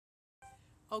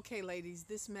Okay, ladies,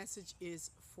 this message is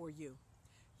for you.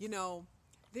 You know,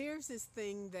 there's this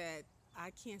thing that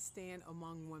I can't stand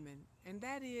among women, and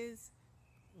that is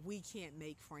we can't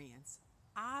make friends.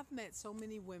 I've met so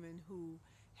many women who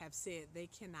have said they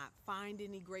cannot find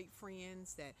any great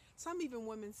friends, that some even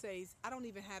women says, I don't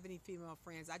even have any female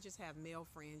friends. I just have male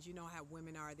friends. You know how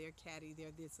women are. They're catty,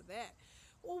 they're this or that.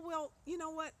 Well, you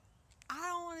know what? I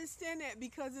don't understand that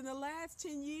because in the last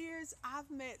 10 years, I've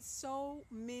met so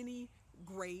many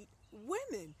great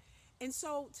women. And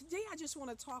so today I just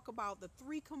want to talk about the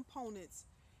three components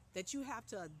that you have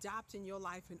to adopt in your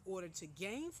life in order to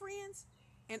gain friends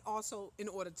and also in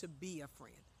order to be a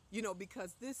friend.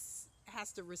 Because this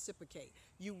has to reciprocate.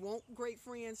 You want great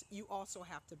friends, you also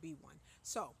have to be one.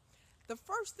 So, the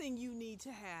first thing you need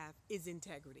to have is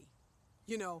integrity.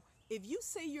 If you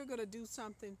say you're going to do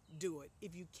something, do it.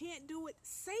 If you can't do it,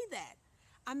 say that.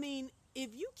 I mean,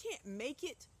 if you can't make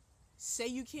it, say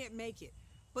you can't make it.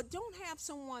 But don't have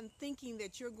someone thinking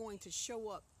that you're going to show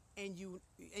up and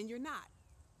you're not.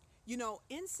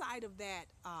 Inside of that,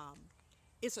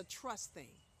 it's a trust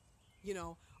thing.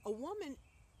 A woman,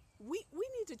 we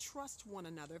need to trust one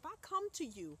another. If I come to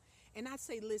you and I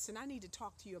say, listen, I need to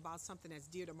talk to you about something that's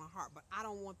dear to my heart, but I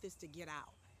don't want this to get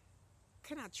out.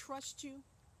 Can I trust you?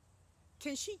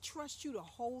 Can she trust you to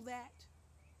hold that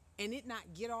and it not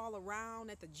get all around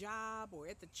at the job or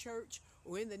at the church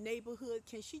or in the neighborhood?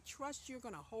 Can she trust you're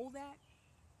going to hold that?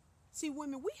 See,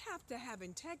 women, we have to have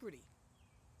integrity.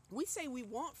 We say we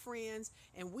want friends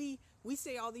and we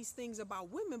say all these things about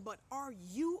women, but are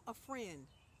you a friend?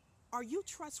 Are you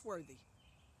trustworthy?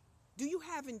 Do you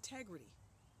have integrity?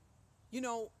 You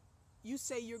know, you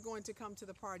say you're going to come to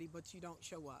the party, but you don't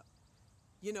show up.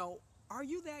 You know, are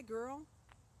you that girl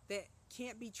that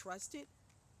can't be trusted?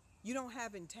 You don't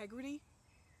have integrity?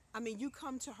 I mean, you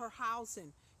come to her house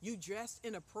and you dressed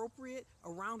inappropriate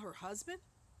around her husband?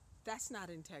 That's not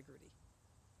integrity.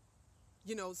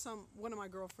 One of my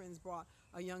girlfriends brought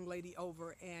a young lady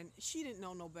over and she didn't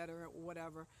know no better or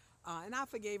whatever, and I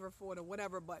forgave her for it or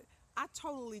whatever, but I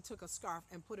totally took a scarf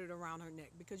and put it around her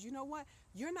neck because you know what?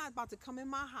 You're not about to come in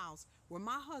my house where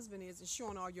my husband is and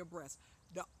showing all your breasts.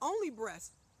 The only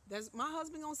breast that my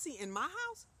husband gonna see in my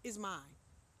house is mine.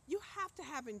 You have to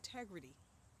have integrity.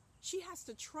 She has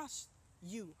to trust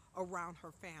you around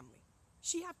her family.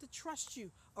 She has to trust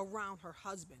you around her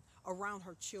husband, around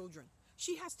her children.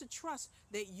 She has to trust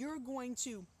that you're going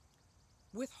to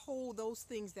withhold those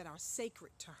things that are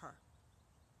sacred to her.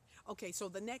 Okay, so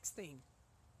the next thing,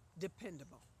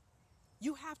 dependable.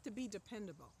 You have to be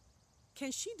dependable.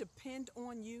 Can she depend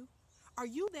on you? Are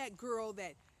you that girl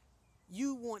that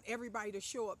you want everybody to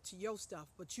show up to your stuff,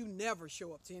 but you never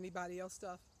show up to anybody else's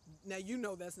stuff? Now, you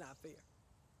know that's not fair.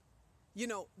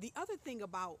 The other thing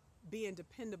about being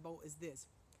dependable is this.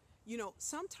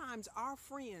 Sometimes our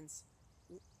friends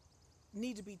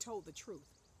need to be told the truth.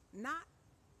 Not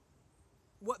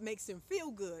what makes them feel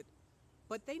good,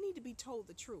 but they need to be told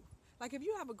the truth. Like if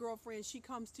you have a girlfriend, she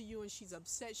comes to you and she's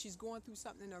upset, she's going through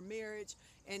something in her marriage,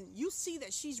 and you see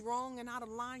that she's wrong and out of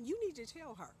line, you need to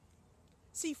tell her.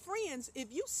 See, friends,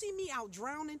 if you see me out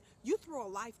drowning, you throw a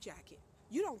life jacket.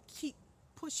 You don't keep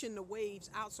pushing the waves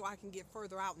out so I can get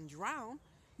further out and drown.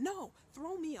 No,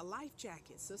 throw me a life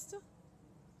jacket, sister.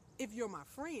 If you're my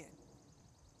friend,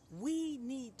 we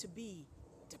need to be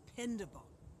dependable.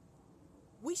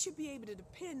 We should be able to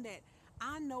depend that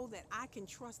I know that I can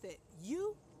trust that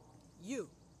you,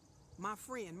 my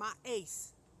friend, my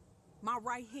ace, my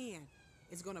right hand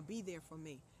is going to be there for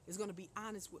me. Is going to be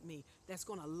honest with me. That's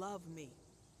going to love me.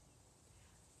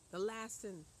 The last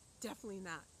and definitely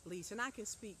not least, and I can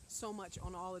speak so much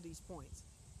on all of these points,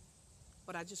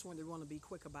 but I just want to be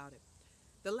quick about it.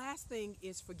 The last thing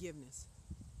is forgiveness.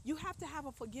 You have to have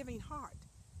a forgiving heart.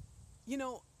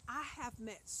 I have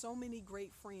met so many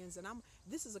great friends, and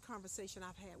this is a conversation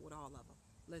I've had with all of them.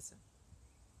 Listen,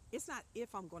 it's not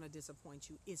if I'm going to disappoint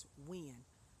you, it's when.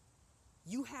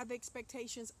 You have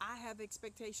expectations, I have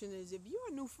expectations. If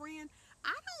you're a new friend,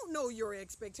 I don't know your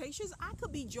expectations. I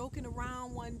could be joking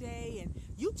around one day and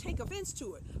you take offense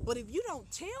to it. But if you don't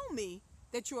tell me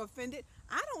that you're offended,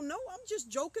 I don't know. I'm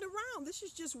just joking around. This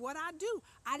is just what I do.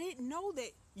 I didn't know that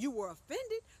you were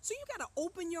offended. So you got to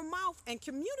open your mouth and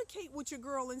communicate with your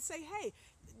girl and say, hey,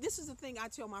 this is the thing I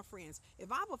tell my friends.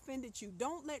 If I've offended you,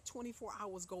 don't let 24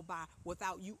 hours go by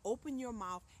without you open your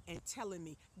mouth and telling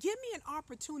me. Give me an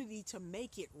opportunity to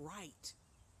make it right.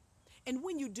 And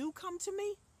when you do come to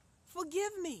me,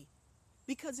 forgive me.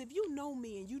 Because if you know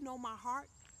me and you know my heart,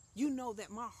 you know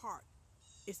that my heart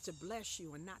is to bless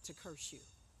you and not to curse you.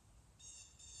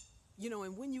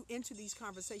 And when you enter these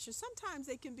conversations, sometimes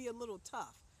they can be a little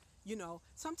tough.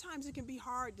 Sometimes it can be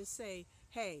hard to say,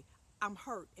 hey, I'm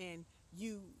hurt, and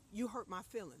you hurt my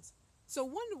feelings. So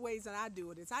one of the ways that I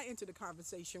do it is I enter the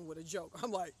conversation with a joke.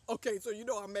 I'm like, okay, so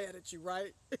I'm mad at you,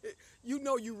 right? You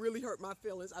really hurt my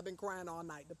feelings. I've been crying all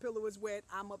night. The pillow is wet.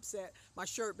 I'm upset. My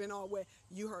shirt been all wet.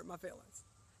 You hurt my feelings.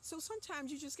 So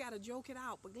sometimes you just got to joke it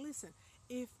out. But listen,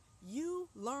 if you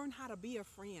learn how to be a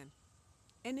friend,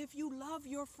 and if you love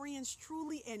your friends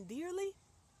truly and dearly,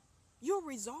 you'll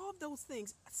resolve those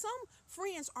things. Some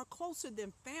friends are closer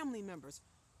than family members,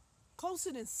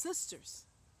 closer than sisters.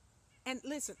 And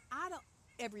listen, I don't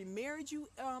every marriage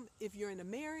if you're in a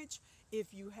marriage,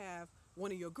 if you have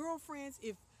one of your girlfriends,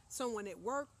 if someone at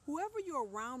work, whoever you're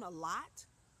around a lot,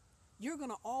 you're going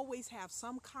to always have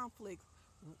some conflict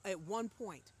at one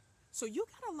point. So you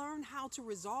got to learn how to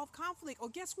resolve conflict, or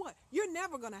guess what? You're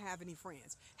never going to have any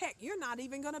friends. Heck, you're not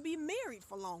even going to be married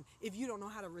for long if you don't know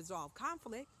how to resolve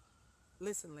conflict.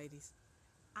 Listen, ladies,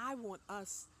 I want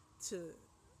us to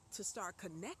start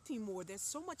connecting more. There's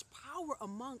so much power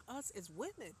among us as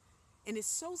women. And it's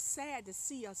so sad to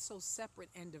see us so separate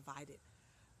and divided.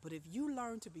 But if you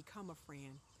learn to become a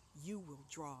friend, you will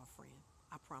draw a friend.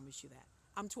 I promise you that.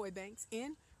 I'm Toy Banks,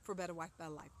 in for Better Wife,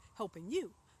 Better Life, helping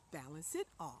you balance it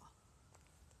all.